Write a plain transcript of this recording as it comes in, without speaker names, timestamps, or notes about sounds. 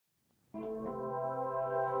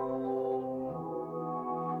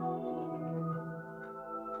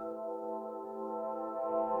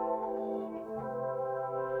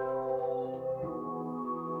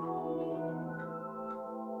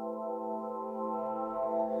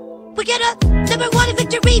We get a #1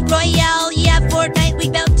 victory royale. Yeah, Fortnite, we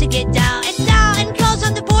about to get down. And now, and calls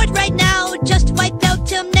on the board right now. Just wiped out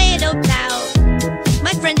Tomato Cloud.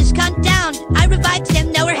 My friend is gone down. I revived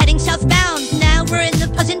him, now we're heading southbound. Now we're in the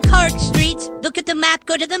Pleasant Park streets. Look at the map,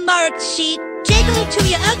 go to the marked sheet. Jiggling to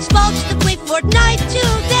your Xbox to play Fortnite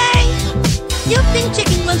today. You've been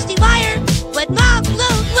checking roasty wire, but not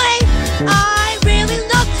blue way. I really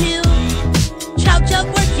love to Chug Jug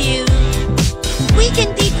with you. We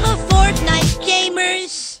can be pro Fortnite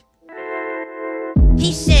gamers.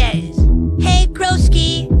 He says, hey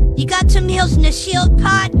broski, you got some heals in the shield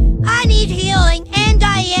pot? I need healing and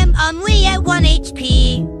I am only at 1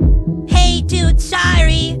 HP. Hey dude,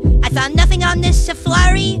 sorry, I found nothing on this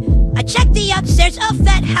safari. I checked the upstairs of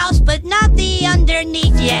that house, but not the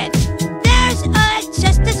underneath yet. There's a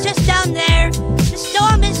just down there. The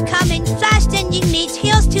storm is coming fast and you need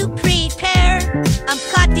heals to prepare.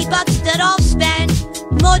 Got the bucks that I'll spend,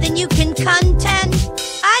 more than you can contend.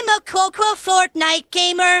 I'm a cool Fortnite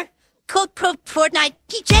gamer. Cool Fortnite.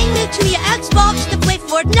 Take me to your Xbox to play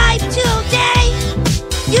Fortnite today.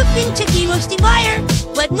 You've been checking roasty wire,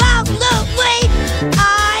 but wow, look, wait.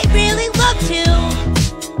 I really love to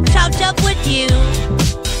couch up with you.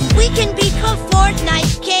 We can be cool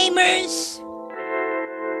Fortnite gamers.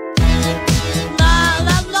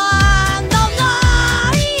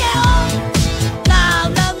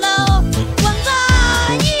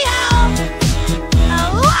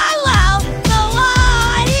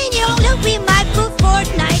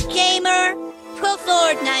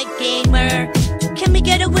 Fortnite gamer. Can we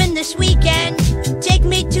get a win this weekend? Take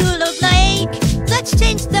me to the lake. Let's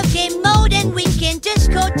change the game mode and we can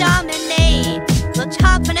just go dominate. Let's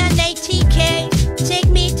hop on an ATK. Take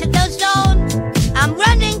me to the zone. I'm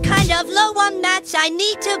running kind of low on mats. I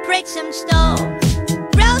need to break some stone.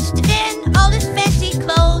 Roast in all his fancy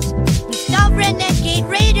clothes. We saw Renegade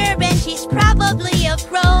Raider and he's probably a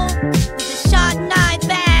pro. With a shot and I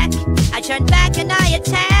back. I turn back and I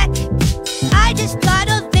attack. I just got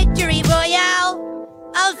a victory royale.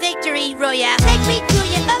 A victory royale. Take me to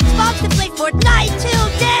your Xbox to play Fortnite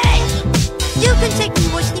today. You can take me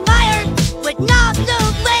Worsty Meyer, but not the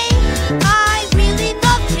way. I really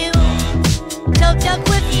love to Chug Jug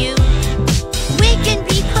with you. We can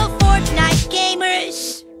be pro Fortnite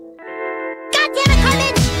gamers. God damn it,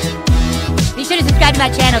 Cartman! Be sure to subscribe to my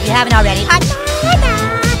channel if you haven't already.